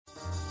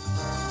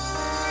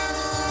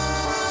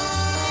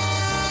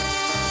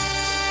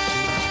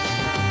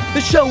The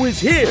show is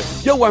here.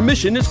 Yo, our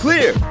mission is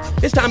clear.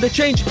 It's time to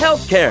change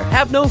healthcare.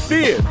 Have no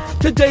fear.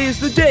 Today is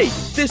the day.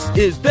 This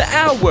is the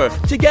hour.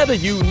 Together,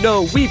 you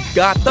know we've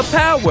got the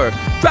power.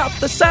 Drop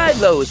the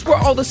silos. We're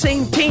all the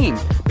same team.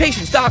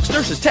 Patients, docs,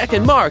 nurses, tech,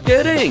 and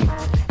marketing.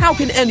 How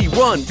can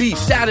anyone be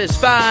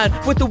satisfied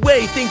with the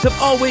way things have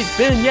always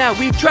been? Yeah,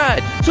 we've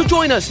tried. So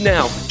join us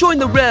now. Join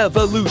the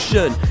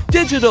revolution.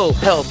 Digital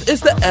health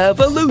is the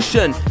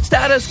evolution.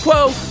 Status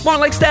quo, more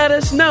like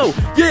status no.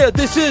 Yeah,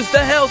 this is the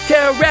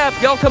healthcare rap.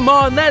 Y'all come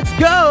on, let's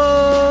go.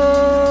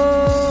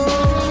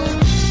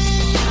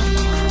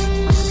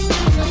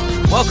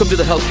 Welcome to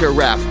the Healthcare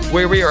Rap,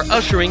 where we are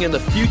ushering in the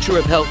future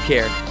of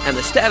healthcare and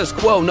the status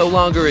quo no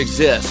longer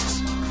exists.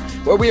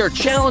 Where we are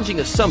challenging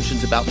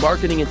assumptions about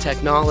marketing and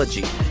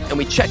technology, and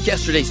we check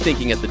yesterday's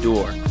thinking at the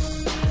door.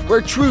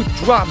 Where truth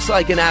drops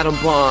like an atom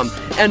bomb,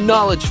 and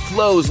knowledge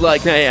flows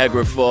like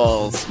Niagara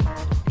Falls.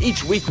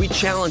 Each week we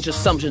challenge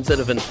assumptions that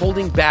have been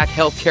holding back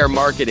healthcare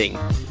marketing,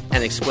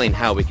 and explain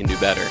how we can do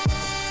better.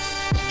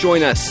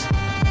 Join us.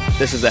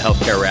 This is the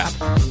Healthcare Rap.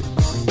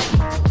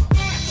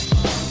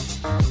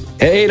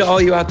 Hey to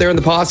all you out there in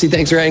the posse,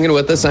 thanks for hanging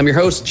with us. I'm your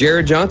host,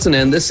 Jared Johnson,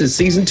 and this is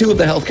Season 2 of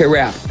the Healthcare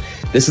Rap.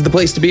 This is the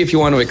place to be if you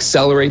want to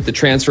accelerate the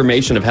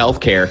transformation of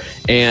healthcare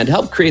and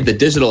help create the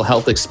digital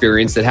health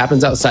experience that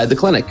happens outside the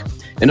clinic.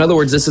 In other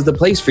words, this is the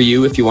place for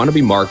you if you want to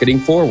be marketing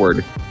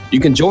forward. You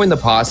can join the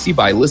posse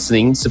by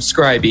listening,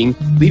 subscribing,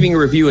 leaving a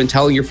review, and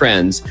telling your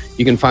friends.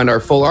 You can find our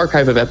full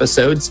archive of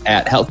episodes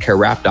at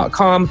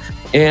healthcarerap.com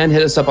and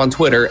hit us up on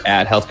Twitter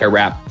at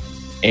healthcarerap.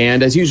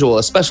 And as usual,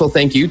 a special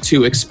thank you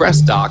to Express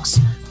Docs,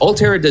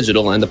 Ultera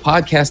Digital, and the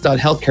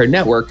Podcast.Healthcare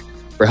Network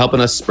for helping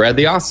us spread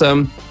the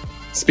awesome.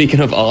 Speaking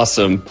of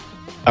awesome,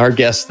 our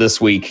guest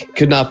this week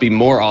could not be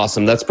more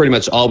awesome. That's pretty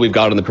much all we've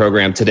got on the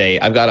program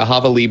today. I've got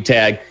Ahava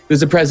Leibtag,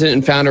 who's the president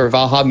and founder of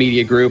AHA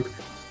Media Group.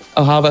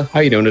 Ahava, how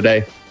are you doing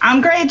today? I'm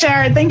great,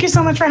 Jared. Thank you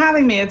so much for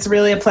having me. It's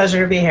really a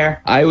pleasure to be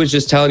here. I was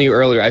just telling you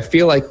earlier, I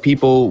feel like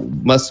people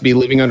must be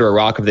living under a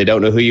rock if they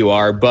don't know who you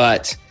are,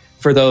 but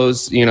for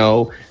those,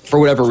 for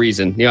whatever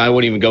reason, I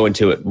wouldn't even go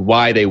into it,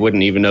 why they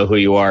wouldn't even know who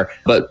you are.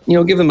 But,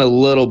 give them a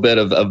little bit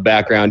of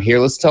background here.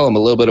 Let's tell them a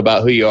little bit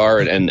about who you are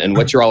and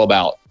what you're all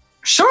about.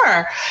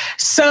 Sure.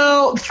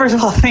 So first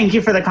of all, thank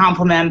you for the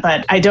compliment,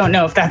 but I don't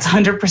know if that's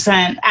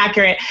 100%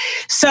 accurate.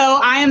 So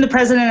I am the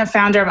president and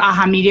founder of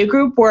AHA Media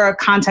Group. We're a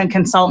content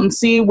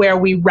consultancy where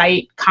we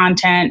write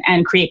content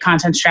and create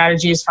content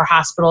strategies for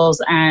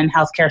hospitals and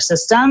healthcare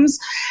systems.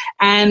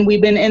 And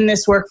we've been in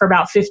this work for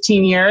about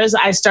 15 years.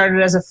 I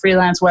started as a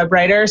freelance web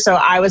writer. So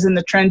I was in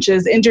the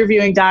trenches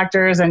interviewing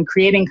doctors and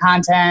creating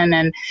content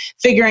and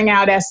figuring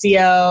out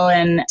SEO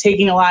and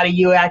taking a lot of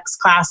UX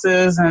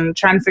classes and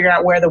trying to figure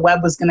out where the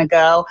web was going to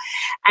go.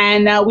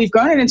 And we've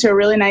grown it into a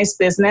really nice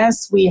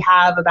business. We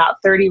have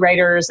about 30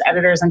 writers,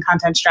 editors, and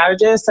content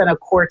strategists and a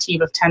core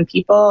team of 10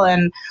 people.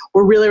 And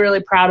we're really,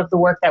 really proud of the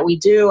work that we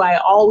do. I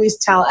always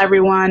tell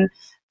everyone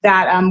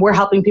that we're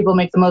helping people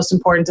make the most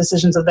important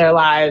decisions of their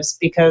lives,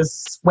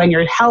 because when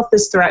your health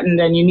is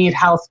threatened and you need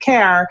health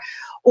care,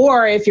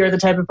 or if you're the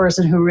type of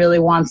person who really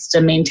wants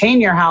to maintain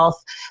your health,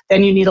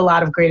 then you need a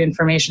lot of great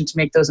information to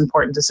make those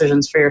important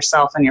decisions for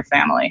yourself and your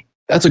family.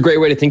 That's a great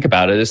way to think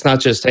about it. It's not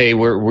just, hey,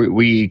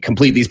 we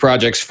complete these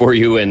projects for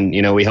you and,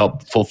 we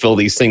help fulfill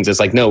these things.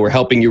 It's like, no, we're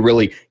helping you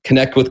really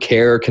connect with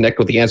care, connect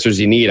with the answers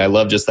you need. I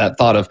love just that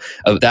thought of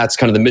that's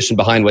kind of the mission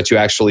behind what you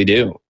actually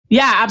do.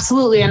 Yeah,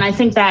 absolutely. And I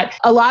think that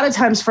a lot of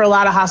times for a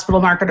lot of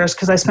hospital marketers,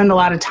 because I spend a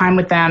lot of time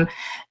with them,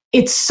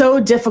 it's so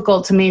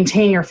difficult to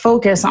maintain your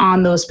focus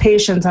on those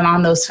patients and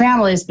on those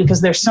families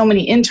because there's so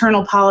many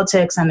internal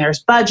politics and there's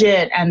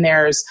budget and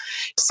there's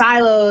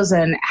silos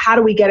and how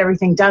do we get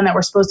everything done that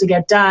we're supposed to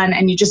get done?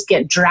 And you just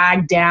get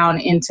dragged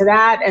down into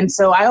that. And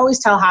so I always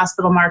tell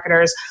hospital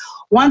marketers,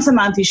 once a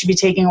month, you should be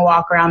taking a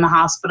walk around the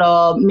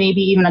hospital,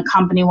 maybe even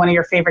accompany one of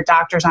your favorite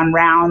doctors on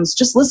rounds.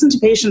 Just listen to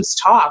patients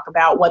talk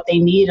about what they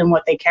need and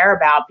what they care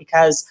about,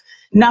 because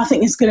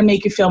nothing is going to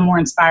make you feel more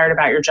inspired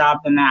about your job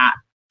than that.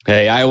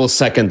 Hey, I will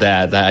second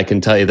that. I can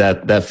tell you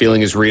that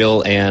feeling is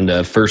real.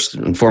 And first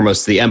and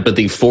foremost, the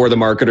empathy for the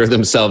marketer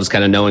themselves,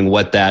 kind of knowing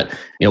what that,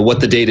 what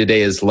the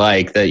day-to-day is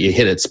like, that you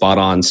hit it spot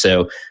on.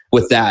 So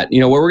with that,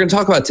 what we're going to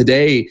talk about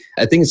today,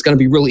 I think it's going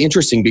to be really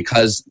interesting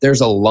because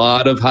there's a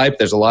lot of hype.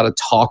 There's a lot of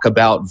talk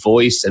about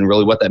voice and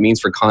really what that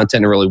means for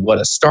content and really what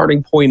a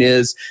starting point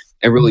is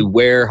and really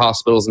where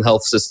hospitals and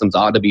health systems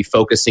ought to be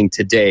focusing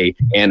today.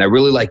 And I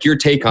really like your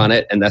take on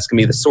it, and that's going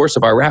to be the source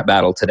of our rap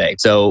battle today.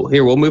 So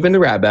here, we'll move into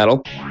rap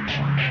battle.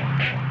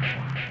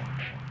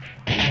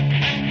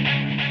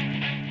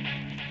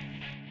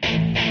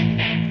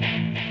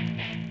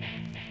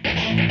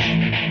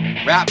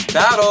 Rap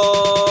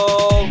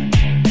battle!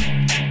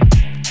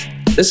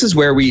 This is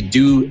where we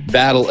do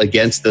battle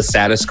against the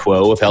status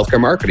quo of healthcare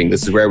marketing.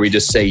 This is where we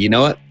just say, you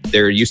know what?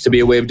 There used to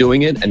be a way of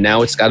doing it, and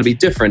now it's got to be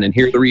different, and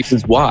here are the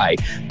reasons why.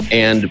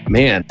 And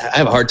man, I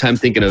have a hard time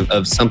thinking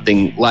of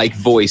something like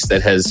voice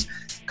that has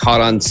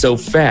caught on so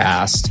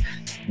fast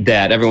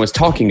that everyone's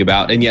talking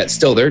about, and yet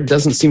still there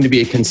doesn't seem to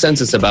be a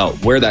consensus about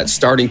where that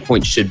starting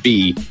point should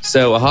be.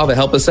 So Ahava,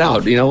 help us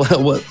out.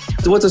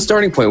 What's a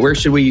starting point? Where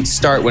should we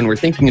start when we're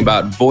thinking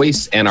about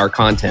voice and our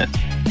content?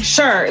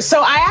 Sure.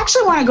 So I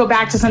actually want to go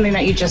back to something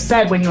that you just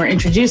said when you were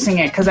introducing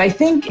it, because I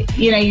think,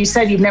 you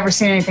said you've never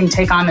seen anything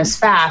take on this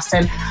fast.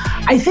 And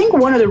I think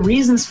one of the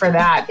reasons for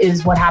that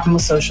is what happened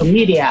with social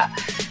media.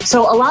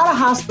 So a lot of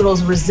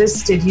hospitals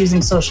resisted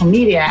using social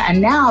media,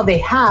 and now they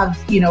have,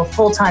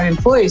 full-time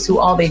employees who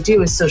all they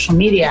do is social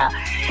media.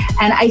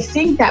 And I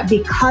think that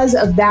because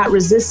of that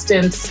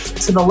resistance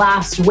to the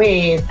last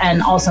wave,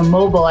 and also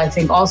mobile, I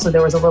think also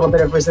there was a little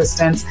bit of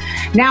resistance.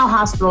 Now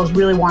hospitals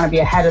really want to be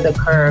ahead of the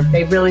curve.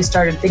 They've really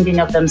started thinking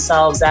of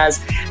themselves as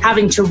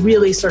having to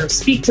really sort of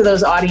speak to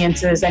those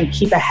audiences and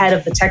keep ahead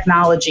of the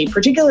technology,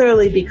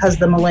 particularly because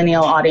the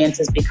millennial audience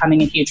is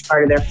becoming a huge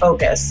part of their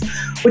focus,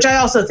 which I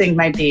also think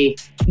might be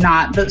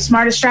not the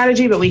smartest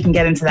strategy, but we can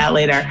get into that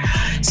later.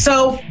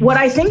 So what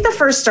I think the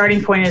first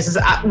starting point is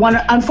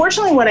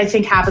unfortunately, what I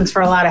think happens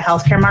for a lot of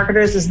healthcare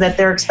marketers is that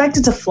they're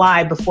expected to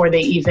fly before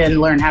they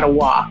even learn how to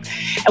walk.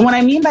 And what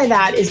I mean by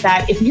that is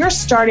that if you're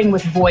starting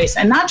with voice,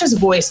 and not just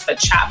voice, but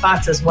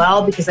chatbots as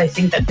well, because I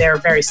think that they're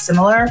very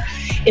similar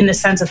in the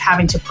sense of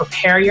having to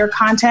prepare your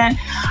content,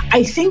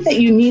 I think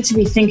that you need to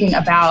be thinking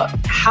about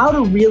how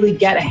to really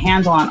get a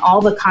handle on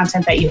all the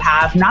content that you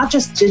have, not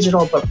just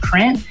digital, but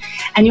print.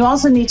 And you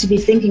also need to be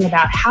thinking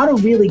about how to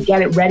really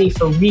get it ready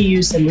for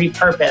reuse and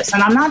repurpose.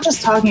 And I'm not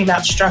just talking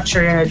about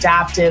structured and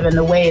adaptive and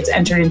the way it's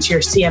entered into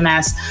your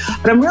CMS,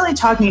 but I'm really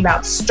talking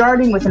about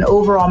starting with an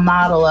overall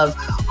model of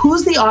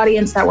who's the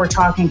audience that we're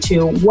talking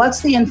to,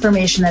 what's the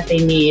information that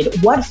they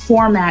need, what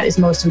format is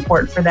most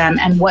important for them,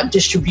 and what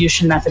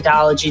distribution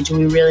methodology do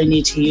we really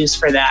need to use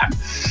for them.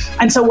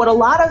 And so what a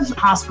lot of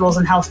hospitals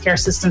and healthcare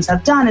systems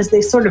have done is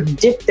they sort of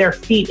dip their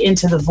feet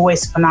into the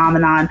voice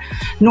phenomenon.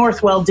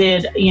 Northwell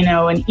did,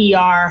 an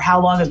ER,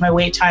 how long is my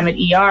wait time at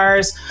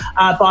ERs?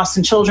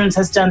 Boston Children's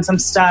has done some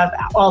stuff.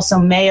 Also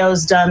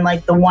Mayo's done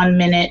like the 1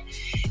 minute,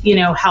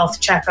 health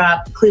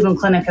checkup. Cleveland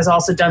Clinic has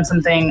also done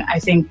something, I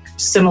think,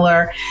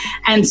 similar.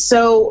 And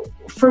so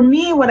for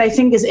me, what I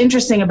think is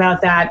interesting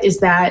about that is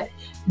that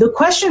the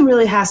question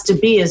really has to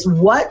be is,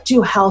 what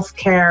do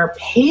healthcare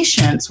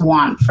patients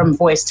want from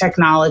voice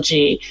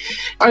technology?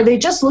 Are they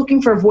just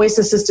looking for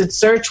voice-assisted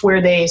search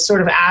where they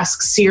sort of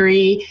ask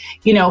Siri,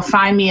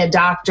 find me a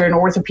doctor, an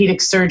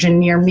orthopedic surgeon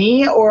near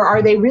me? Or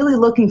are they really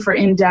looking for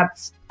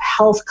in-depth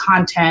health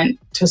content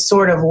to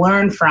sort of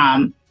learn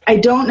from? I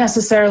don't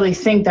necessarily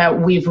think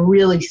that we've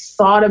really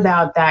thought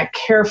about that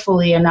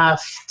carefully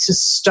enough to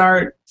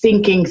start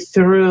thinking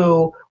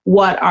through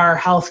what our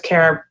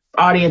healthcare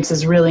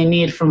audiences really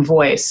need from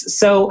voice.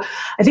 So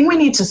I think we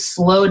need to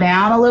slow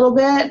down a little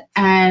bit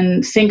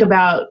and think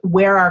about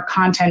where our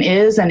content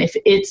is, and if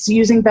it's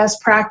using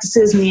best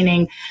practices,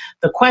 meaning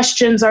the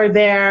questions are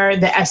there,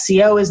 the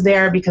SEO is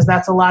there, because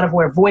that's a lot of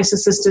where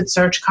voice-assisted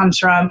search comes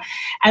from.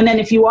 And then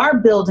if you are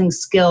building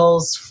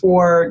skills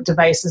for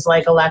devices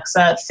like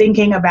Alexa,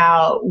 thinking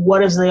about what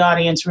does the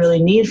audience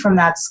really need from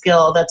that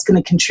skill that's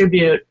going to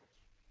contribute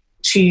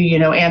to,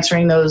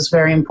 answering those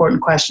very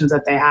important questions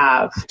that they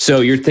have.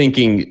 So you're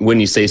thinking, when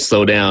you say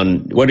slow down,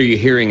 what are you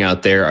hearing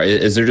out there?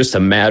 Is there just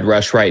a mad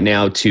rush right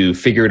now to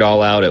figure it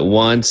all out at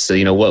once?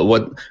 So,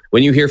 what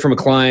when you hear from a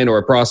client or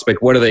a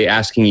prospect, what are they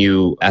asking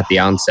you at the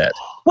onset?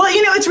 Well,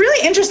 it's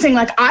really interesting.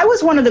 Like, I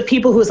was one of the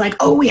people who was like,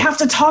 oh, we have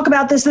to talk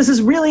about this. This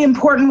is really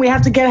important. We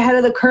have to get ahead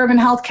of the curve in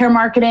healthcare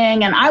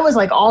marketing. And I was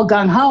like all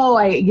gung-ho.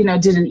 I,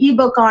 did an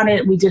ebook on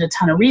it. We did a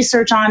ton of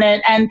research on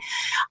it. And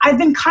I've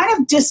been kind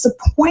of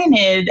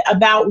disappointed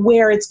about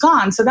where it's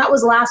gone. So that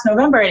was last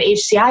November at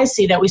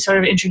HCIC that we sort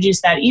of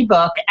introduced that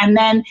ebook. And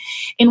then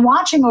in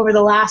watching over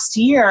the last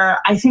year,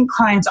 I think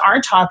clients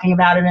are talking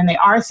about it and they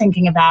are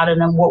thinking about it.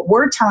 And what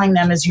we're telling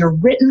them is your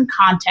written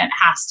content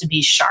has to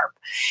be sharp.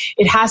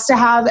 It has to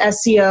have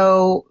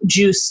SEO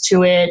juice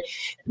to it.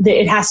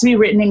 It has to be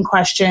written in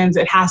questions.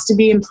 It has to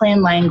be in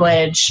plain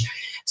language.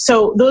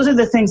 So those are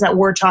the things that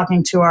we're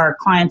talking to our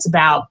clients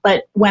about.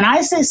 But when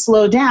I say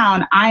slow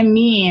down, I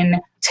mean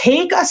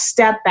take a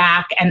step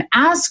back and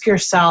ask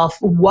yourself,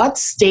 what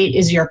state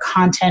is your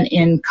content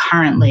in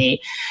currently?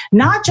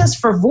 Not just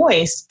for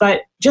voice,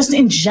 but just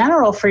in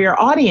general for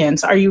your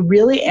audience. Are you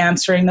really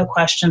answering the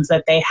questions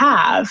that they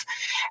have?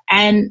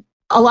 And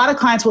a lot of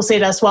clients will say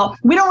to us, well,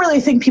 we don't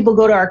really think people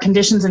go to our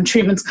conditions and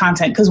treatments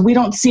content because we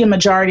don't see a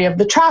majority of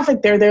the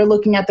traffic there. They're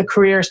looking at the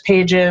careers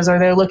pages or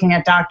they're looking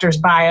at doctors'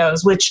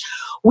 bios, which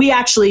we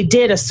actually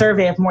did a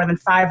survey of more than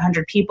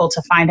 500 people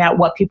to find out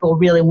what people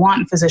really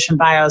want in physician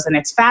bios. And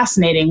it's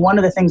fascinating. One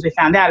of the things we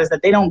found out is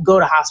that they don't go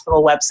to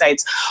hospital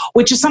websites,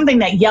 which is something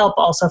that Yelp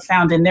also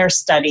found in their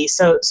study.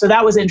 So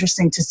that was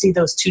interesting to see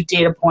those two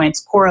data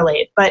points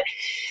correlate. But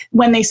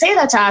when they say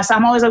that to us,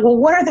 I'm always like, well,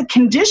 what are the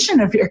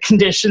condition of your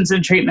conditions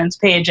and treatments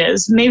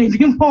pages? Maybe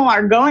people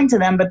are going to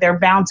them, but they're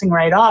bouncing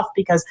right off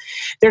because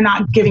they're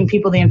not giving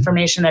people the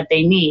information that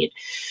they need.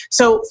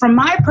 So from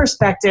my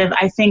perspective,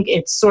 I think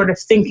it's sort of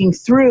thinking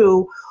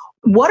through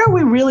what are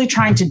we really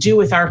trying to do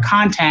with our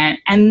content,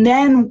 and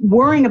then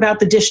worrying about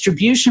the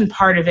distribution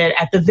part of it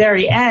at the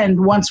very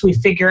end once we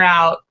figure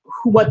out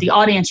what the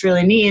audience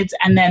really needs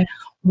and then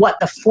what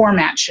the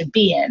format should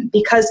be in.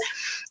 Because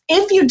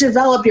if you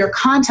develop your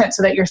content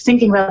so that you're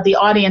thinking about the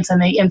audience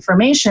and the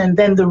information,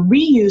 then the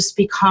reuse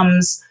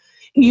becomes,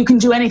 you can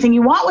do anything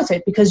you want with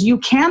it because you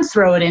can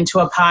throw it into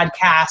a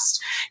podcast.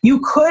 You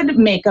could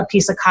make a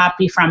piece of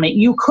copy from it.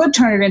 You could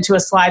turn it into a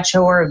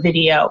slideshow or a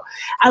video,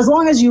 as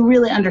long as you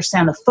really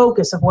understand the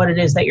focus of what it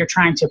is that you're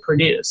trying to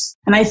produce.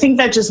 And I think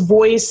that just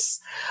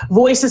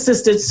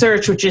voice-assisted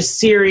search, which is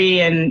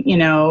Siri and,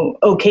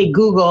 OK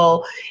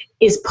Google,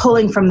 is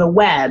pulling from the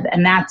web.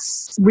 And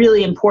that's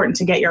really important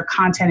to get your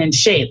content in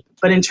shape.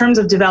 But in terms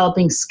of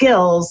developing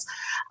skills,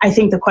 I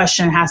think the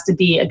question has to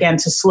be, again,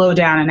 to slow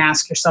down and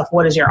ask yourself,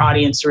 what does your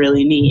audience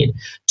really need?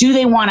 Do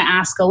they want to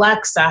ask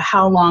Alexa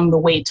how long the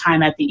wait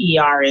time at the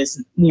ER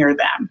is near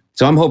them?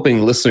 So I'm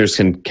hoping listeners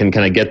can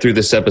kind of get through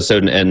this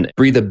episode and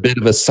breathe a bit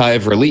of a sigh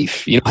of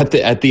relief, at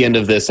the end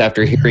of this,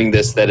 after hearing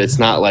this, that it's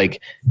not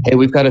like, hey,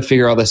 we've got to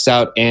figure all this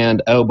out.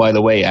 And oh, by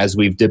the way, as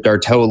we've dipped our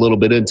toe a little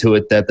bit into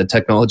it, that the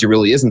technology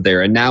really isn't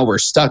there. And now we're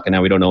stuck and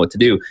now we don't know what to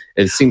do.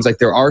 It seems like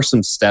there are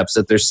some steps,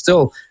 that there's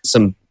still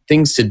some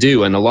things to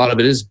do. And a lot of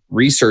it is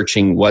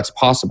researching what's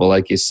possible.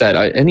 Like you said,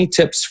 any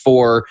tips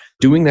for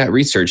doing that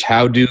research?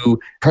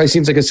 Probably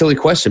seems like a silly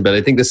question, but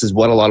I think this is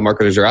what a lot of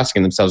marketers are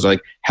asking themselves. Like,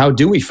 how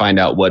do we find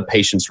out what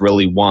patients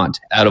really want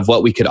out of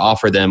what we could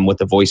offer them with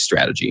a voice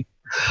strategy?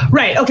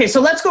 Right. Okay. So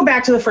let's go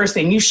back to the first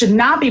thing. You should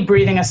not be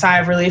breathing a sigh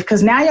of relief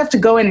because now you have to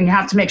go in and you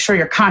have to make sure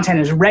your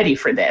content is ready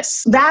for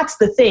this. That's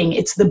the thing.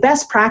 It's the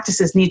best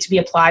practices need to be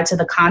applied to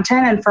the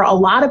content. And for a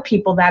lot of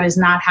people, that is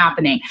not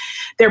happening.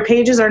 Their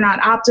pages are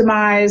not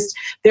optimized.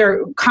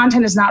 Their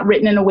content is not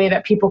written in a way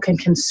that people can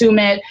consume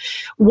it.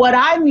 What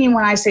I mean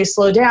when I say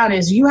slow down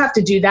is you have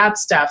to do that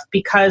stuff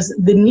because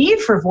the need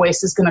for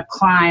voice is going to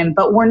climb,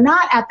 but we're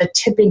not at the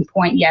tipping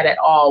point yet at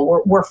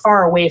all. We're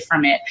far away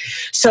from it.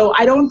 So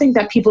I don't think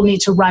that people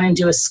need to run and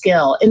do a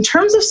skill. In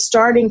terms of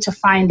starting to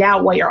find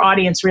out what your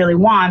audience really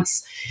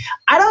wants,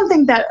 I don't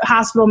think that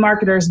hospital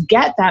marketers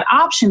get that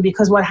option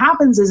because what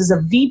happens is a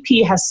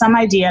VP has some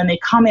idea and they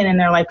come in and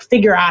they're like,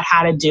 figure out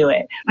how to do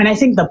it. And I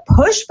think the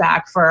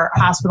pushback for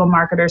hospital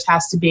marketers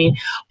has to be,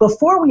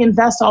 before we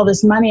invest all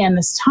this money and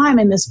this time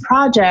in this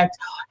project,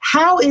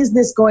 how is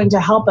this going to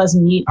help us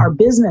meet our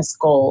business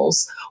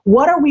goals?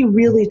 What are we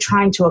really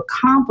trying to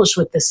accomplish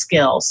with this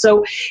skill?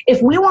 So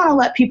if we want to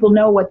let people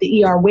know what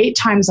the ER wait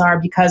times are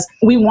because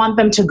we want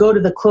them to go to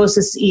the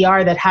closest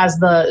ER that has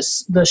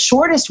the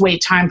shortest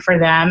wait time for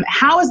them,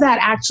 how is that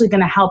actually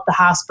going to help the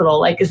hospital?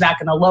 Like, is that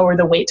going to lower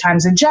the wait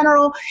times in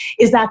general?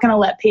 Is that going to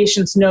let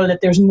patients know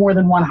that there's more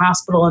than one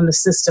hospital in the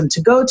system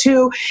to go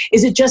to?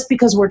 Is it just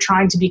because we're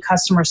trying to be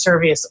customer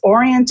service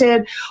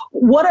oriented?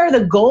 What are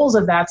the goals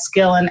of that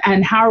skill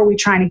and how are we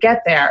trying to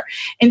get there?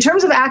 In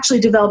terms of actually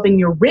developing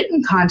your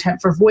written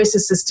content for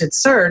voice-assisted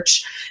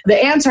search,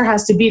 the answer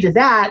has to be to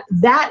that.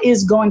 That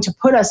is going to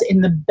put us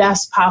in the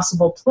best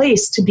possible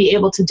place to be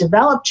able to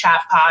develop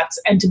chatbots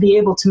and to be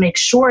able to make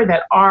sure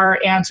that our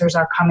answers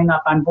are coming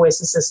up on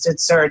voice-assisted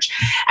search.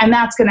 And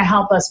that's going to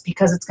help us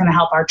because it's going to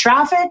help our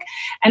traffic.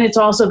 And it's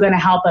also going to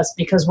help us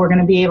because we're going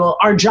to be able,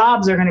 our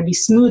jobs are going to be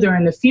smoother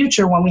in the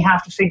future when we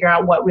have to figure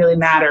out what really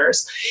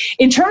matters.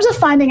 In terms of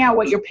finding out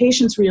what your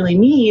patients really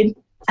need,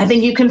 I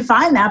think you can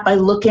find that by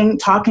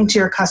talking to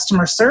your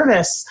customer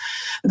service.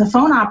 The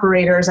phone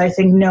operators, I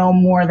think, know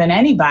more than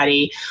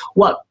anybody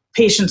what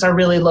patients are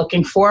really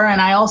looking for. And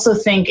I also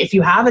think if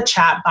you have a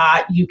chat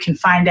bot, you can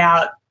find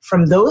out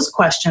from those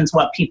questions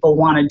what people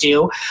want to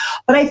do.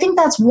 But I think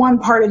that's one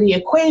part of the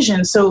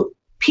equation. So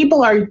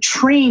people are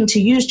trained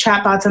to use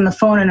chatbots on the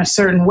phone in a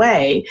certain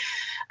way.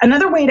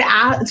 Another way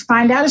to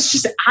find out is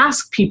just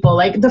ask people.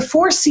 Like the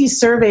 4C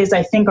surveys,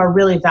 I think, are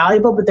really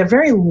valuable, but they're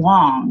very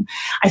long.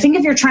 I think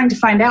if you're trying to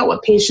find out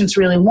what patients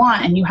really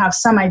want and you have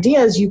some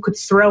ideas, you could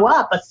throw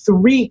up a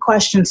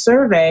 3-question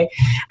survey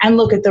and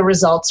look at the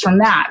results from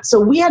that. So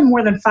we had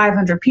more than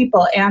 500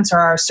 people answer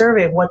our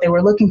survey of what they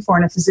were looking for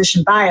in a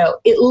physician bio.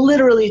 It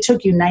literally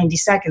took you 90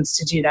 seconds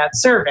to do that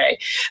survey,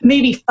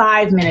 maybe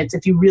 5 minutes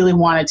if you really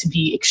wanted to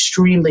be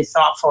extremely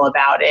thoughtful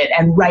about it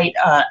and write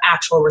an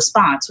actual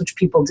response, which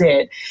people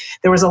did.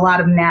 There was a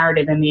lot of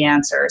narrative in the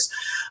answers.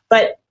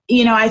 But,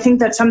 I think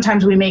that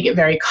sometimes we make it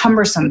very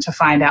cumbersome to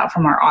find out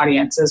from our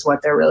audiences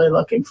what they're really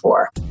looking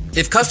for.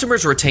 If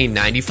customers retain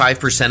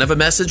 95% of a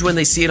message when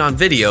they see it on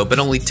video, but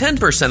only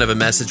 10% of a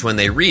message when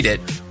they read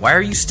it, why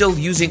are you still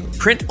using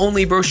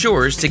print-only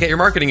brochures to get your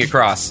marketing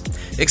across?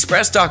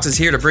 ExpressDocs is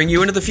here to bring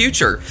you into the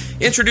future.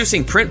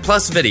 Introducing Print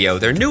Plus Video,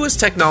 their newest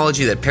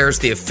technology that pairs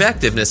the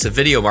effectiveness of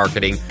video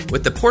marketing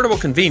with the portable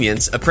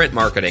convenience of print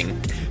marketing.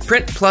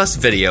 Print Plus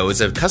Video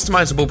is a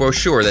customizable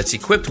brochure that's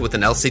equipped with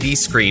an LCD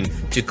screen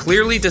to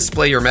clearly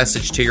display your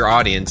message to your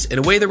audience in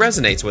a way that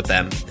resonates with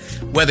them.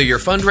 Whether you're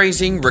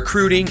fundraising,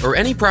 recruiting, or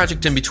any project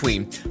project in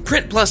between,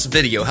 Print Plus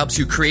Video helps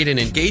you create an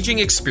engaging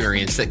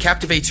experience that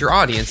captivates your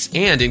audience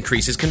and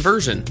increases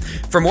conversion.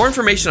 For more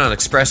information on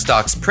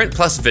ExpressDocs Print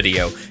Plus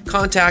Video,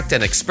 contact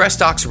an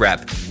ExpressDocs rep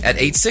at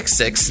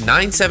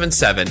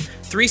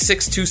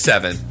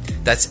 866-977-3627.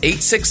 That's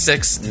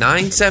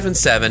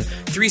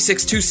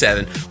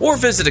 866-977-3627, or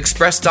visit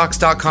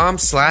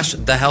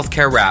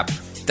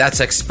expressdocs.com/thehealthcarewrap.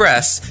 That's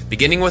Express,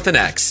 beginning with an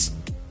X.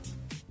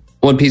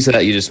 One piece of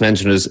that you just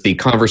mentioned is the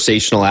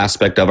conversational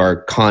aspect of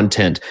our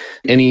content.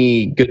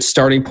 Any good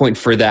starting point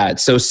for that?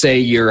 So say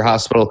your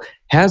hospital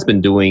has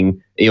been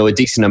doing, a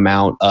decent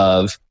amount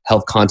of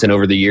health content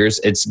over the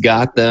years. It's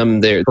got them,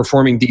 they're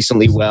performing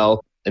decently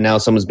well. And now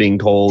someone's being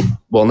told,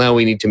 well, now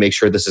we need to make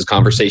sure this is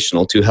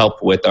conversational to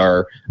help with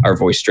our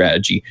voice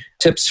strategy.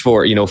 Tips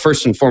for,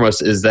 first and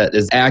foremost, is that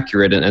is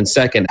accurate? And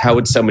second, how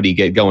would somebody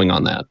get going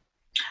on that?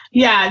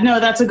 Yeah, no,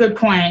 that's a good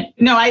point.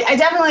 No, I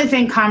definitely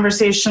think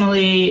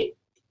conversationally.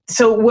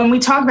 So when we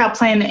talk about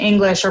plain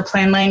English or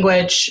plain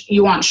language,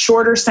 you want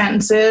shorter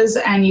sentences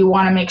and you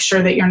want to make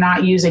sure that you're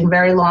not using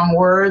very long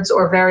words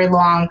or very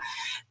long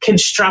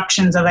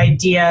constructions of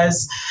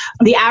ideas.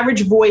 The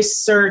average voice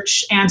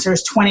search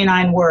answers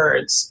 29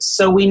 words.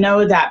 So we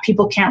know that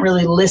people can't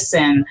really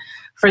listen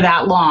for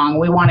that long.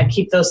 We want to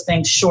keep those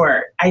things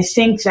short. I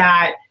think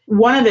that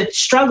one of the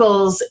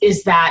struggles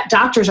is that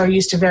doctors are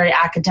used to very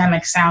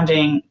academic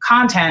sounding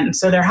content.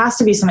 So there has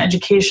to be some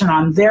education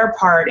on their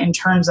part in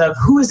terms of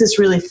who is this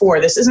really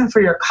for? This isn't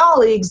for your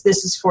colleagues.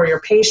 This is for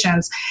your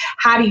patients.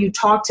 How do you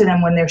talk to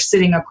them when they're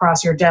sitting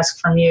across your desk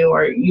from you,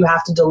 or you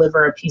have to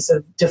deliver a piece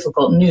of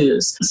difficult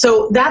news?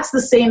 So that's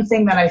the same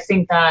thing that I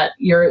think that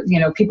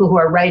people who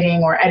are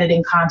writing or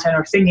editing content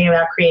or thinking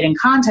about creating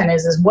content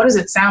is what does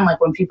it sound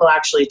like when people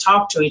actually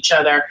talk to each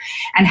other?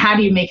 And how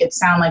do you make it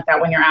sound like that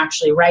when you're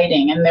actually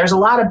writing? And there's a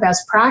lot of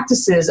best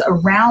practices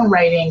around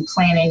writing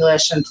plain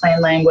English and plain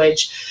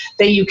language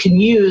that you can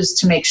use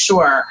to make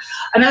sure.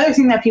 Another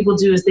thing that people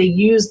do is they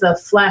use the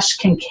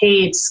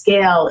Flesch-Kincaid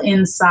scale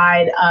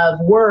inside of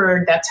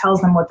Word that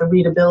tells them what the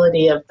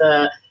readability of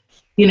the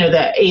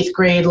 8th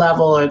grade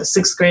level or the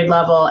 6th grade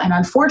level. And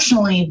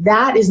unfortunately,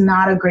 that is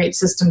not a great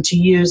system to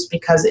use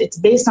because it's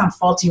based on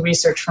faulty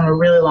research from a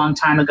really long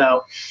time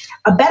ago.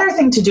 A better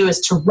thing to do is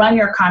to run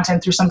your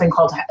content through something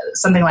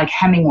like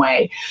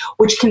Hemingway,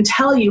 which can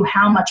tell you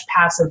how much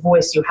passive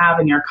voice you have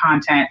in your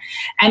content.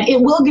 And it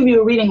will give you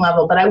a reading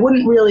level, but I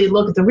wouldn't really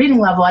look at the reading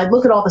level. I'd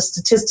look at all the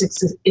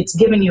statistics it's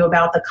giving you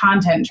about the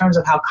content in terms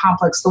of how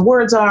complex the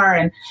words are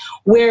and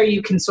where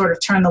you can sort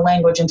of turn the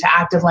language into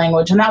active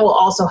language. And that will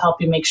also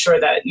help you make sure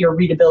that your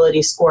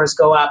readability scores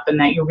go up and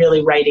that you're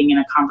really writing in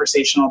a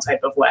conversational type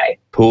of way.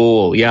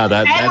 Cool. Yeah.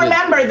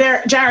 Remember,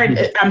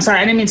 Jared, I'm sorry,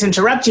 I didn't mean to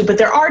interrupt you, but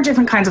there are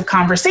different kinds of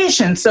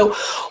conversations. So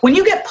when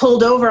you get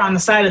pulled over on the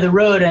side of the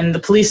road and the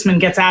policeman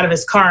gets out of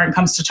his car and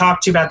comes to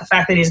talk to you about the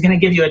fact that he's going to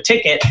give you a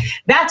ticket,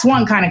 that's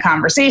one kind of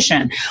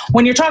conversation.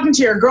 When you're talking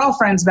to your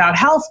girlfriends about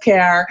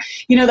healthcare,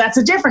 that's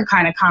a different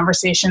kind of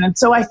conversation. And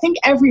so I think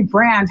every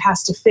brand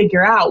has to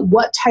figure out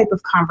what type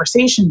of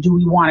conversation do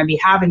we want to be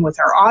having with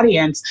our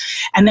audience,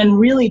 and then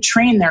really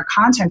train their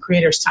content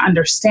creators to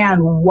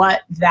understand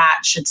what that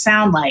should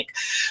sound like.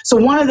 So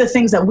one of the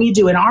things that we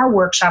do in our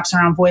workshops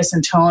around voice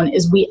and tone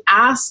is we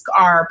ask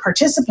our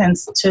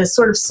participants to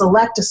sort of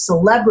select a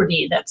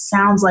celebrity that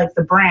sounds like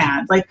the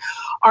brand. Like,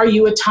 are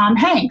you a Tom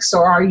Hanks,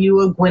 or are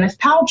you a Gwyneth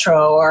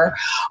Paltrow, or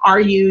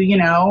are you,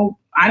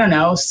 I don't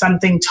know,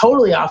 something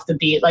totally off the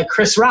beat like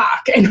Chris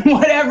Rock? And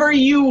whatever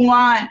you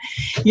want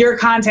your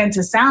content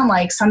to sound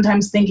like,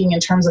 sometimes thinking in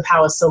terms of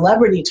how a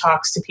celebrity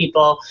talks to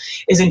people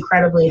is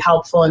incredibly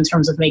helpful in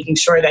terms of making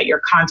sure that your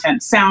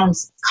content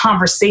sounds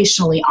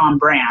conversationally on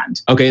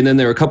brand. Okay, and then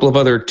there are a couple of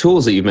other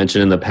tools that you've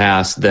mentioned in the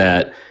past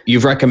that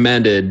you've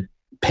recommended,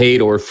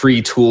 paid or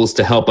free tools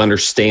to help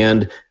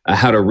understand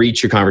how to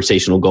reach your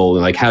conversational goal,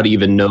 and like how to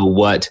even know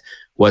what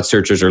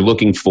searchers are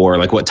looking for,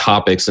 like what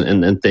topics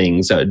and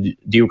things. Do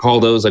you recall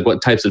those? Like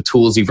what types of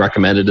tools you've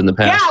recommended in the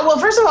past? Yeah, well,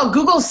 first of all,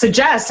 Google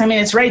suggests,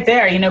 it's right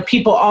there.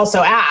 People also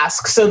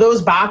ask. So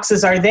those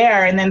boxes are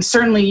there. And then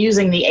certainly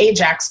using the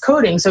Ajax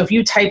coding. So if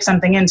you type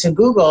something into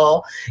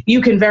Google,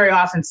 you can very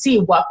often see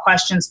what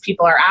questions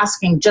people are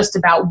asking just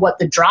about what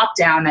the drop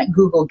down that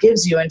Google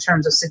gives you in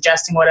terms of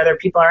suggesting what other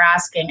people are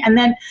asking. And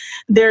then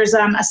there's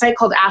a site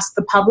called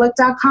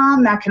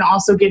askthepublic.com that can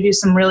also give you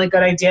some really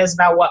good ideas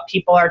about what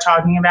people are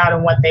talking about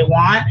and what they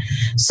want.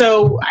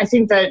 So I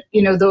think that,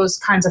 those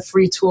kinds of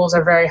free tools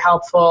are very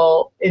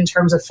helpful in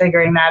terms of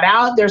figuring that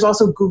out. There's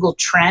also Google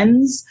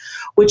Trends,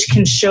 which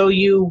can show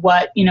you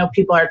what,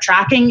 people are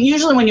tracking.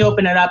 Usually when you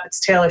open it up, it's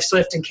Taylor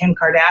Swift and Kim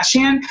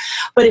Kardashian.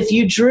 But if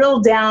you drill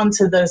down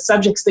to the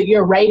subjects that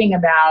you're writing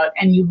about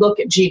and you look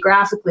at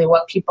geographically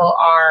what people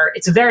are,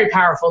 it's a very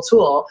powerful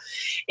tool.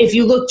 If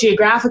you look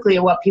geographically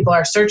at what people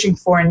are searching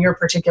for in your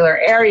particular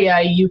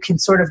area, you can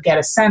sort of get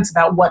a sense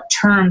about what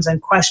terms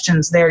and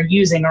questions they're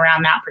using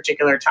around that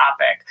particular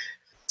topic.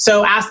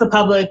 So Ask the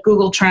Public,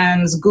 Google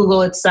Trends,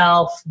 Google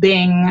itself,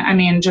 Bing,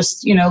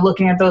 just,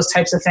 looking at those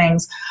types of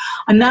things.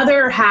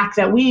 Another hack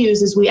that we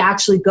use is we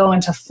actually go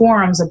into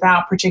forums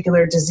about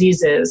particular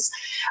diseases.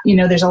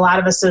 There's a lot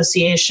of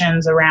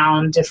associations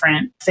around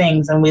different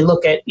things, and we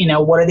look at,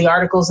 what are the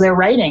articles they're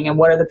writing and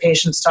what are the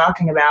patients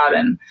talking about.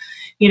 And,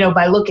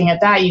 by looking at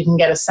that, you can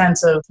get a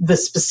sense of the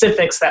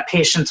specifics that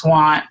patients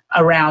want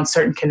around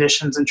certain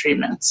conditions and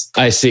treatments.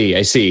 I see.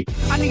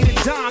 I need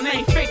a dime,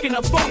 ain't faking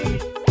a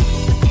bump.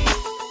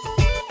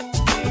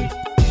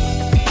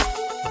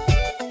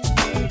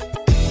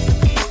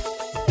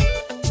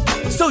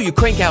 So you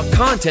crank out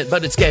content,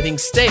 but it's getting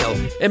stale.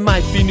 It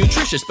might be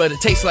nutritious, but it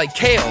tastes like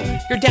kale.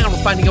 You're down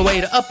with finding a way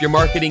to up your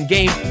marketing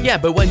game. Yeah,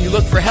 but when you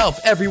look for help,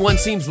 everyone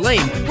seems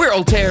lame. We're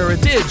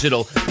Ultera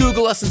Digital.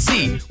 Google us and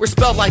see. We're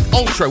spelled like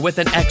Ultra with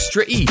an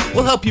extra E.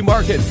 We'll help you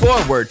market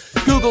forward.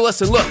 Google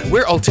us and look.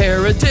 We're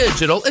Ultera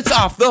Digital. It's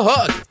off the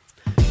hook.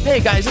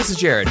 Hey guys, this is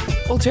Jared.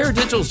 Ultera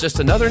Digital is just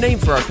another name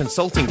for our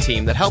consulting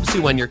team that helps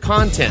you when your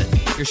content,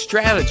 your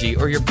strategy,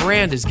 or your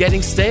brand is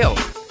getting stale.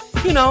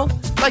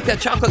 Like that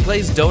chocolate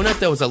glazed donut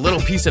that was a little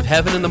piece of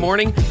heaven in the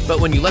morning, but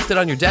when you left it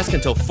on your desk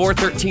until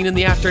 4:13 in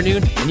the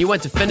afternoon and you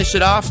went to finish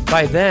it off,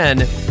 by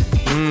then,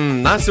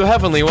 not so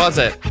heavenly, was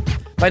it?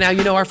 By now,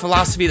 you know our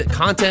philosophy that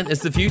content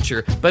is the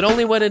future, but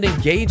only when it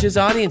engages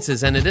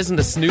audiences and it isn't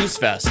a snooze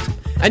fest.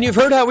 And you've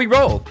heard how we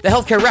roll. The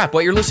Healthcare Rap,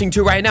 what you're listening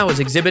to right now, is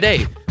Exhibit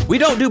A. We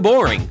don't do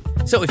boring.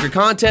 So if your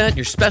content,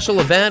 your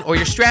special event, or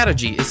your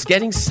strategy is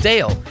getting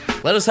stale,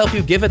 let us help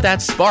you give it that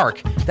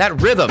spark,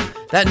 that rhythm,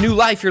 that new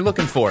life you're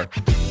looking for.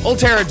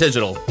 Ultera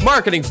Digital,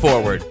 marketing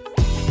forward.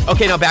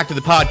 Okay, now back to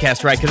the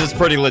podcast, right? Because it's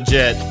pretty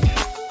legit.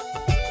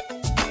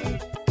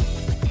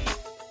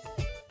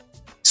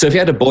 So if you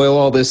had to boil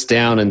all this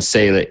down and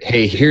say that,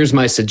 hey, here's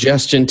my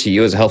suggestion to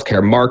you as a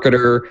healthcare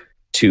marketer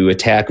to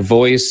attack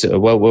voice,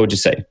 what would you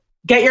say?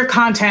 Get your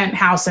content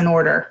house in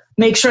order.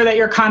 Make sure that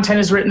your content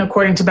is written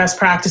according to best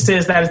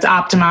practices, that it's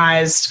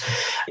optimized,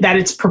 that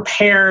it's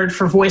prepared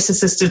for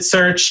voice-assisted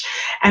search,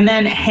 and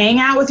then hang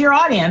out with your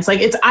audience.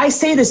 I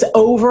say this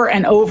over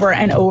and over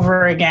and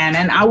over again,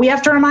 and we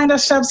have to remind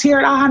ourselves here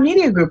at AHA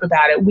Media Group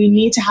about it. We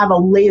need to have a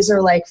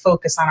laser-like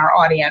focus on our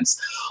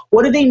audience.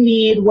 What do they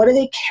need? What do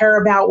they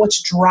care about?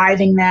 What's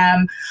driving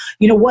them?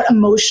 What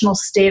emotional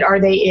state are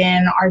they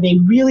in? Are they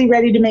really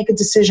ready to make a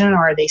decision,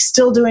 or are they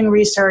still doing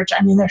research?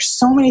 There's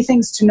so many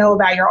things to know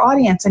about your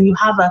audience, and you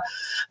have a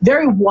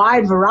very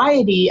wide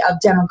variety of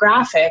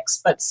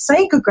demographics, but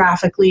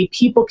psychographically,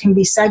 people can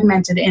be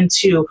segmented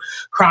into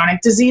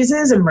chronic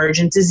diseases,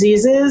 emergent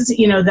diseases,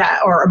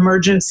 or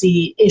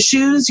emergency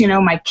issues.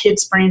 My kid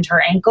sprained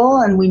her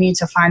ankle and we need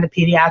to find a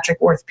pediatric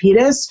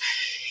orthopedist.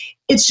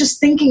 It's just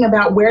thinking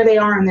about where they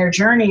are in their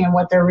journey and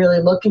what they're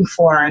really looking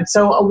for. And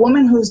so a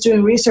woman who's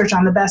doing research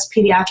on the best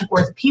pediatric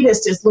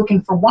orthopedist is looking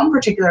for one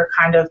particular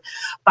kind of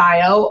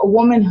bio. A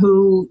woman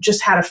who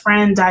just had a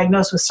friend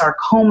diagnosed with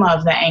sarcoma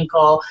of the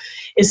ankle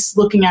is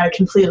looking at a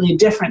completely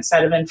different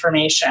set of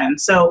information.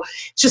 So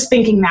just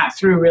thinking that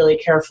through really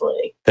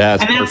carefully.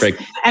 That's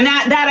perfect. And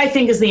that I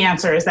think is the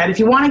answer, is that if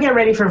you want to get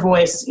ready for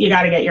voice, you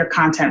got to get your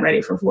content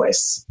ready for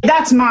voice.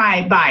 That's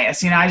my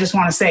bias. I just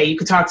want to say, you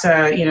could talk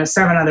to,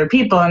 7 other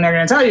people and they're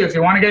going to tell you, if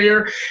you want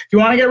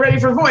to get ready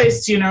for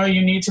voice, you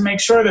need to make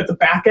sure that the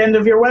back end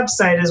of your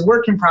website is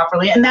working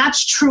properly. And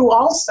that's true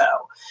also.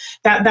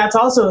 That's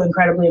also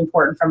incredibly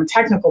important from a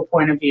technical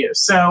point of view.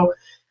 So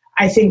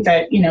I think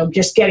that,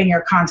 just getting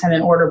your content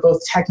in order,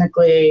 both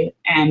technically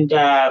and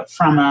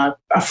from a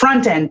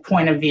front end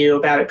point of view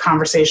about it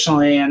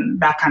conversationally and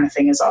that kind of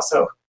thing, is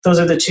also, those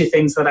are the 2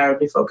 things that I would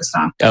be focused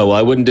on. Oh, well,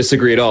 I wouldn't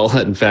disagree at all.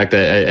 In fact,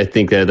 I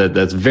think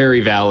that's very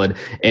valid.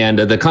 And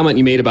the comment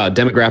you made about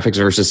demographics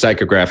versus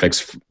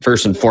psychographics,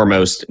 first and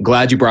foremost,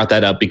 glad you brought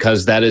that up,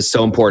 because that is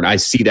so important. I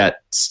see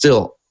that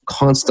still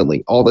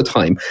constantly, all the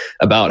time,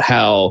 about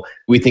how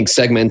we think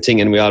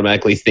segmenting and we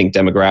automatically think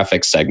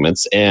demographic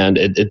segments, and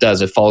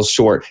it falls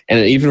short. And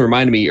it even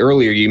reminded me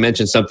earlier, you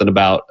mentioned something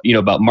about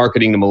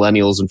marketing to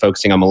millennials and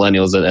focusing on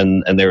millennials,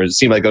 and it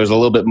seemed like there was a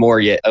little bit more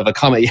yet of a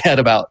comment you had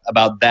about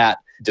that,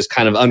 just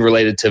kind of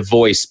unrelated to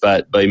voice,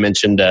 but you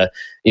mentioned that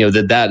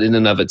in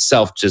and of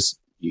itself, just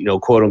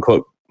quote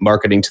unquote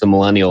marketing to the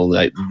millennial,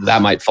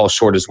 that might fall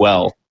short as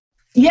well.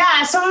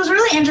 Yeah, so it was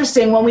really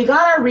interesting. When we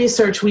got our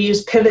research, we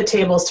used pivot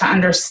tables to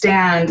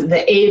understand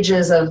the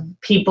ages of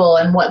people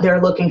and what they're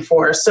looking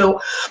for. So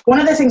one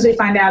of the things we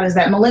find out is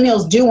that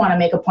millennials do want to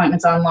make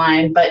appointments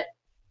online, but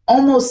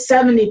almost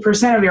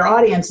 70% of your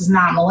audience is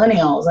not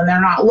millennials, and they're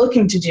not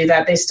looking to do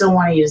that. They still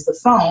want to use the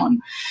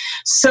phone.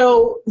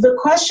 So the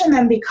question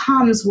then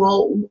becomes,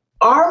 well,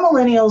 are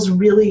millennials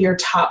really your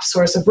top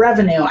source of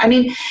revenue?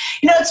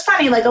 It's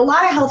funny, a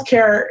lot of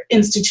healthcare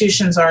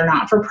institutions are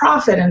not for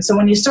profit. And so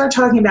when you start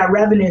talking about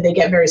revenue, they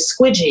get very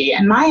squidgy.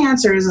 And my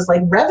answer is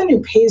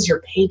revenue pays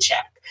your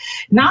paycheck.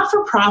 Not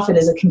for profit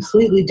is a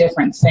completely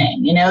different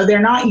thing. They're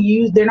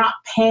not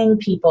paying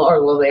people,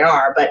 or well, they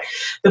are, but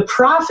the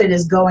profit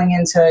is going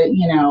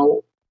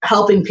into,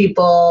 helping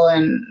people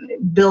and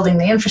building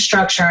the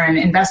infrastructure and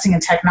investing in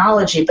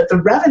technology, but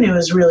the revenue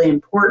is really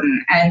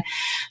important. And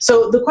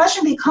so the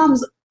question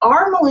becomes,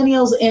 are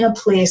millennials in a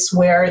place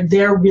where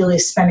they're really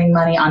spending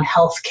money on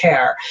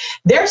healthcare?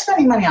 They're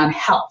spending money on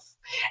health.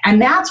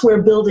 And that's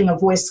where building a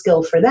voice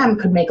skill for them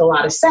could make a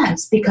lot of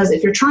sense, because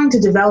if you're trying to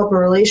develop a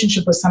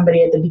relationship with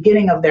somebody at the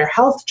beginning of their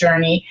health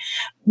journey,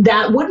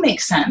 that would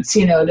make sense,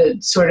 to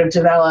sort of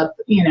develop,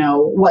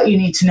 what you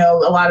need to know.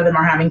 A lot of them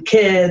are having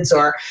kids,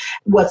 or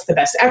what's the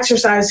best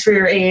exercise for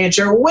your age,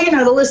 or,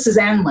 the list is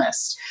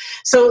endless.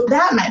 So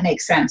that might make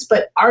sense.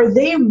 But are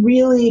they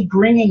really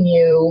bringing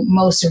you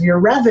most of your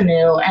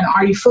revenue, and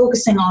are you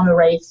focusing on the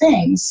right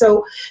things?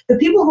 So the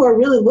people who are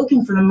really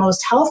looking for the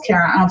most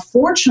healthcare,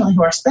 unfortunately,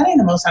 who are spending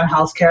the most on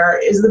healthcare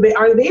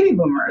are the baby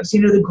boomers,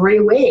 the gray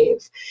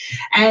wave.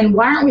 And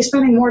why aren't we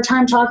spending more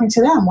time talking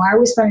to them? Why are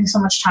we spending so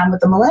much time with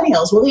the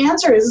millennials? Well, the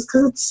answer is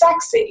because it's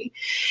sexy.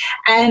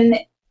 And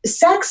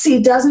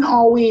sexy doesn't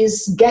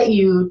always get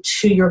you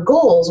to your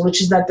goals,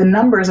 which is that the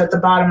numbers at the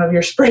bottom of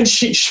your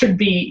spreadsheet should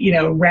be,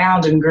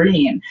 round and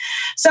green.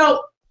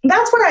 So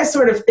that's what I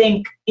sort of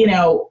think,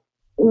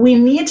 we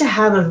need to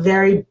have a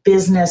very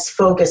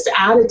business-focused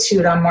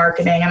attitude on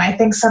marketing. And I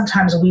think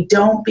sometimes we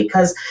don't,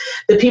 because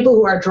the people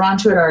who are drawn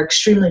to it are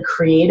extremely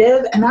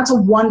creative. And that's a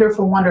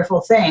wonderful,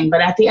 wonderful thing.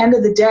 But at the end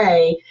of the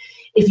day,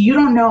 if you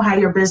don't know how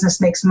your business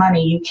makes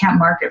money, you can't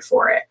market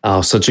for it.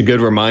 Oh, such a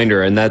good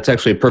reminder. And that's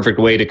actually a perfect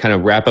way to kind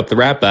of wrap up the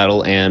rap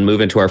battle and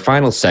move into our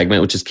final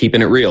segment, which is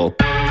keeping it real.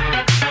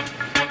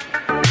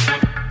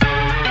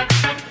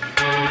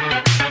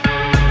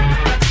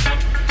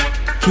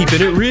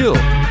 Keeping it real.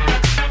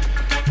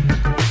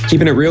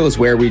 Keeping it real is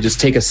where we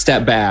just take a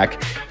step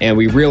back and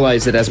we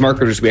realize that as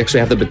marketers, we actually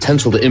have the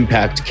potential to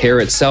impact care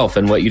itself.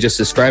 And what you just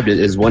described it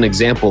is one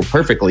example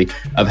perfectly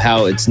of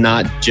how it's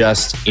not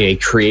just a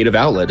creative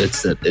outlet.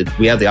 It's that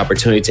we have the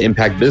opportunity to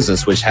impact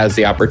business, which has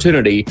the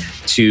opportunity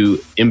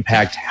to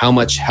impact how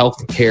much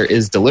health care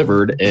is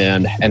delivered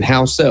and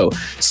how so.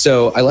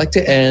 So I like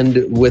to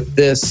end with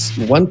this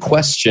one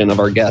question of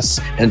our guests,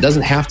 and it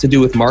doesn't have to do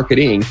with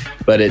marketing,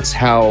 but it's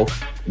how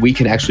we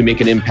can actually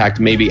make an impact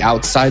maybe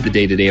outside the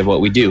day-to-day of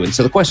what we do. And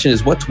so the question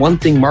is, what's one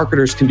thing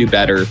marketers can do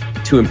better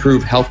to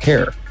improve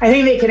healthcare? I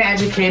think they can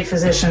educate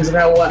physicians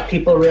about what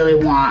people really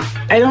want.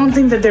 I don't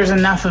think that there's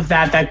enough of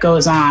that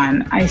goes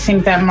on. I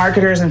think that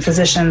marketers and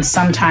physicians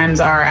sometimes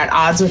are at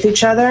odds with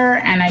each other.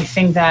 And I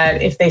think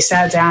that if they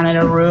sat down in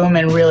a room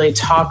and really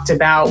talked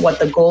about what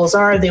the goals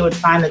are, they would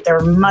find that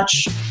they're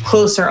much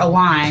closer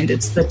aligned.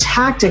 It's the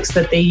tactics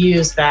that they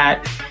use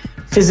that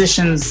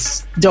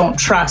physicians don't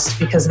trust,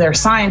 because they're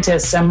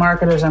scientists, and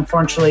marketers,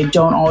 unfortunately,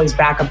 don't always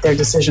back up their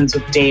decisions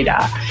with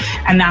data.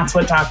 And that's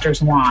what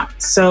doctors want.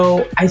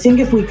 So I think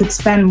if we could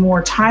spend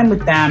more time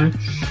with them,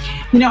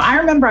 I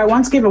remember I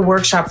once gave a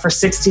workshop for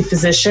 60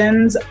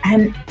 physicians,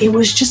 and it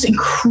was just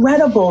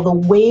incredible, the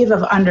wave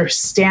of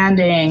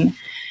understanding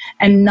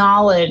and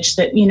knowledge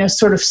that,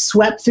 sort of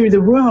swept through the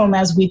room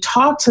as we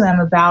talked to them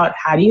about,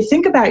 how do you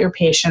think about your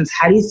patients?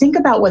 How do you think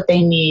about what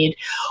they need?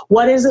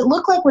 What does it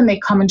look like when they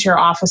come into your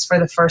office for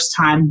the first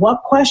time?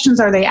 What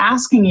questions are they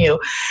asking you?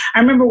 I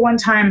remember one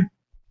time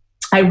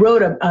I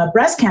wrote a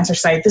breast cancer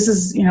site. This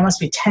is, must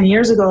be 10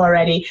 years ago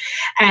already.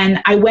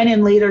 And I went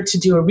in later to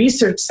do a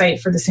research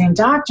site for the same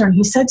doctor. And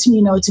he said to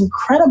me, it's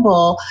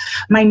incredible.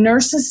 My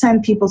nurses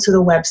send people to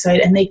the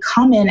website and they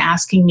come in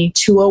asking me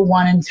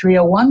 201 and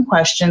 301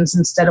 questions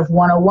instead of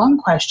 101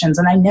 questions.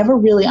 And I never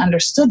really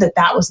understood that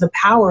was the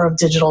power of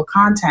digital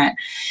content.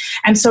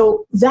 And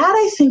so that,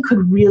 I think,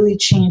 could really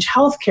change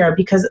healthcare,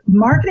 because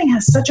marketing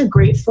has such a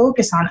great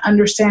focus on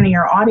understanding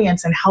your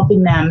audience and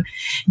helping them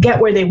get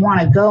where they want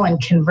to go and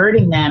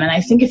converting them. And I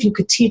think if you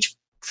could teach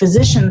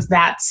physicians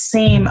that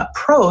same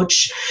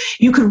approach,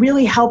 you could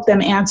really help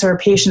them answer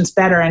patients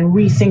better and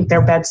rethink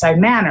their bedside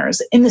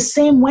manners. In the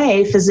same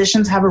way,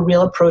 physicians have a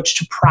real approach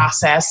to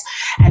process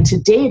and to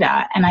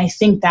data. And I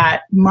think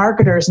that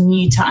marketers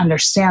need to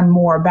understand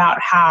more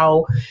about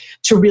how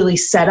to really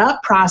set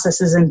up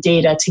processes and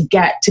data to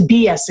get to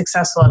be as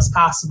successful as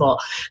possible.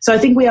 So I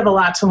think we have a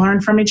lot to learn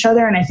from each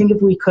other. And I think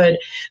if we could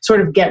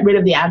sort of get rid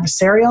of the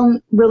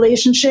adversarial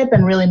relationship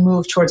and really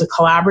move towards a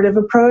collaborative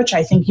approach,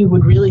 I think you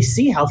would really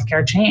see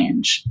healthcare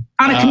change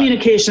on a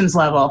communications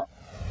level.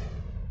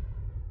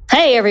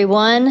 Hey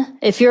everyone,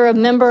 if you're a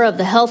member of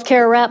the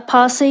Healthcare Rap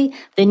Posse,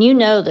 then you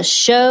know the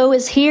show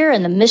is here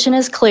and the mission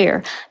is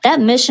clear. That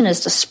mission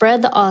is to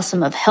spread the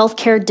awesome of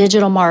healthcare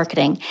digital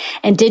marketing.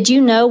 And did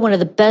you know one of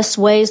the best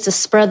ways to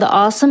spread the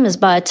awesome is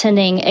by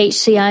attending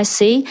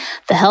HCIC,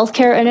 the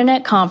Healthcare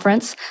Internet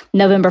Conference,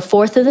 November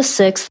 4th through the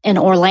 6th in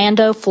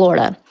Orlando,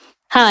 Florida.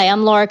 Hi,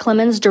 I'm Laura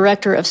Clemens,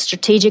 Director of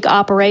Strategic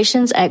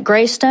Operations at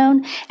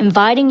Greystone,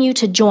 inviting you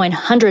to join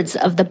hundreds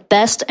of the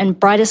best and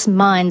brightest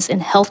minds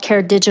in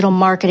healthcare digital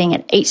marketing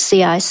at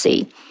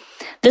HCIC.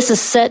 This is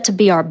set to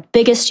be our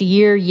biggest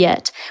year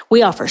yet.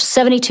 We offer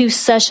 72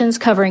 sessions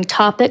covering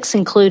topics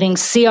including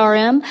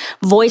CRM,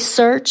 voice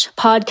search,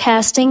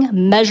 podcasting,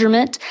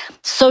 measurement,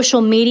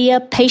 social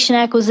media, patient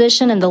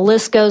acquisition, and the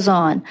list goes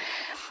on.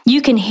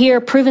 You can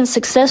hear proven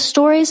success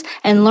stories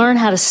and learn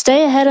how to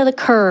stay ahead of the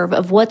curve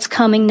of what's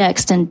coming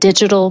next in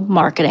digital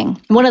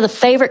marketing. One of the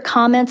favorite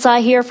comments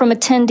I hear from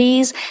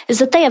attendees is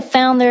that they have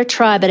found their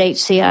tribe at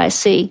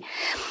HCIC.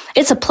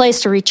 It's a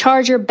place to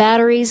recharge your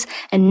batteries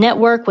and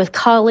network with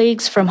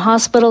colleagues from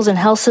hospitals and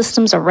health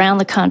systems around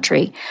the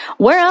country.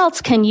 Where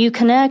else can you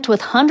connect with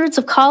hundreds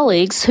of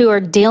colleagues who are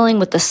dealing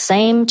with the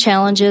same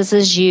challenges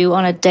as you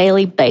on a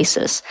daily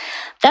basis?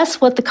 That's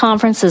what the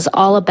conference is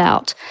all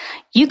about.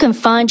 You can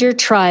find your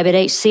tribe at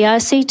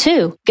HCIC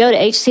too. Go to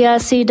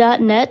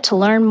hcic.net to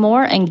learn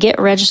more and get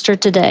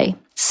registered today.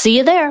 See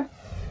you there.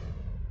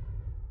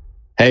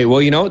 Hey,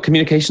 well, you know what?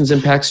 Communications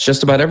impacts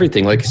just about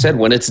everything. Like I said,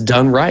 when it's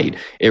done right,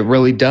 it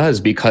really does,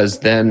 because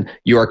then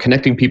you are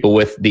connecting people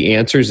with the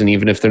answers. And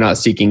even if they're not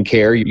seeking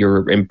care,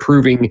 you're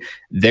improving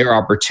their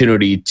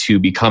opportunity to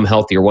become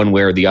healthier one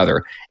way or the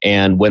other.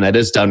 And when that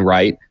is done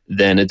right,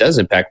 then it does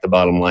impact the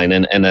bottom line.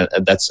 And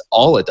that's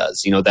all it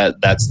does. You know,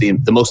 that's the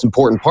most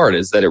important part,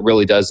 is that it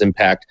really does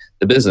impact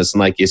the business.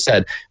 And like you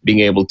said, being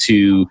able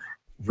to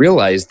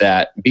realize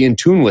that, be in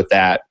tune with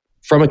that,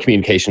 from a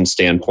communication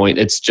standpoint,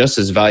 it's just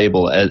as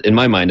valuable, in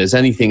my mind, as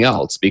anything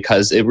else,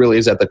 because it really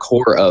is at the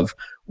core of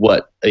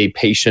what a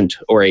patient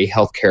or a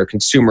healthcare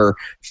consumer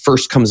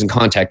first comes in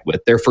contact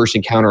with. Their first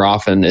encounter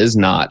often is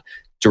not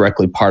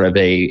directly part of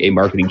a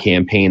marketing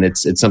campaign.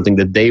 It's something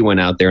that they went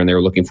out there and they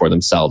were looking for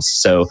themselves.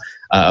 So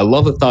I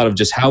love the thought of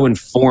just how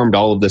informed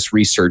all of this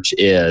research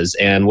is,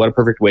 and what a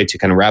perfect way to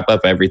kind of wrap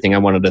up everything. I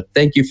wanted to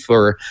thank you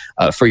for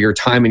your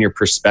time and your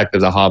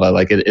perspectives, Ahava.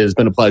 Like, it has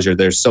been a pleasure.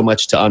 There's so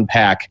much to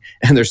unpack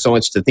and there's so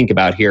much to think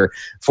about here.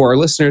 For our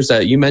listeners,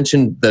 you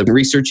mentioned the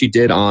research you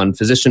did on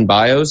physician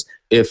bios.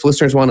 If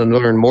listeners want to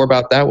learn more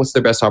about that, what's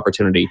their best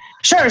opportunity?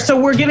 Sure. So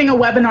we're giving a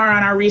webinar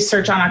on our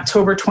research on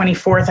October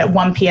 24th at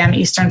 1 p.m.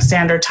 Eastern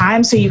Standard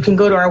Time. So you can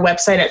go to our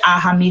website at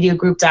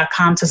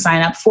ahamediagroup.com to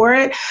sign up for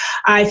it.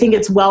 I think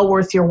it's well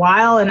worth your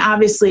while. And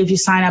obviously, if you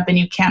sign up and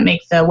you can't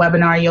make the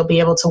webinar, you'll be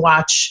able to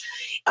watch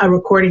a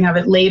recording of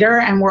it later.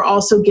 And we're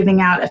also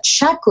giving out a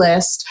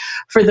checklist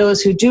for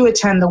those who do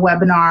attend the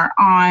webinar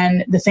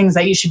on the things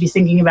that you should be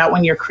thinking about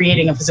when you're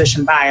creating a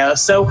physician bio.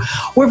 So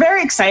we're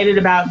very excited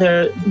about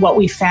what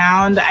we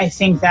found. I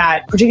think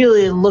that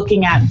particularly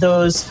looking at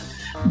those,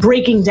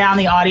 breaking down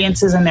the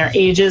audiences and their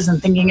ages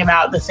and thinking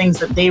about the things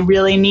that they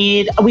really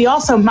need.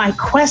 My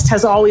quest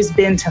has always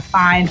been to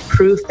find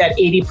proof that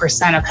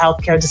 80% of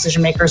healthcare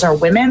decision makers are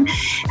women.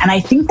 And I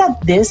think that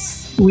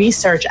this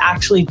research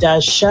actually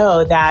does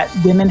show that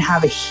women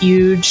have a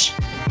huge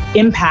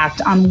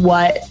impact on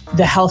what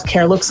the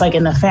healthcare looks like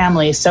in the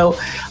family. So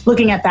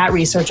looking at that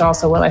research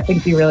also will, I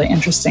think, be really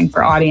interesting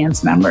for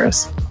audience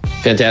members.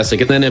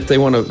 Fantastic. And then if they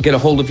want to get a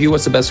hold of you,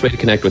 what's the best way to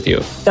connect with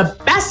you? The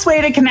best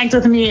way to connect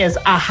with me is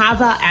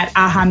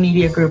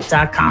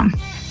ahava@ahamediagroup.com.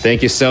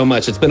 Thank you so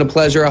much. It's been a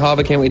pleasure,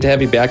 Ahava. Can't wait to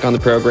have you back on the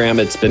program.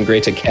 It's been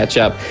great to catch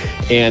up.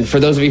 And for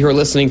those of you who are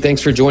listening,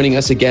 thanks for joining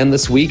us again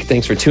this week.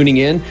 Thanks for tuning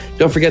in.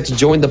 Don't forget to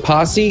join the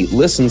posse,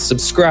 listen,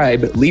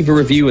 subscribe, leave a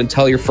review, and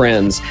tell your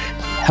friends.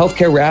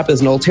 Healthcare Wrap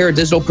is an Altera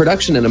Digital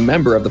production and a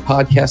member of the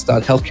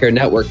Podcast.Healthcare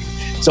Network.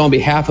 So on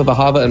behalf of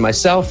Ahava and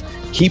myself,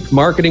 keep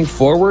marketing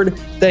forward.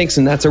 Thanks,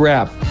 and that's a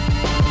wrap.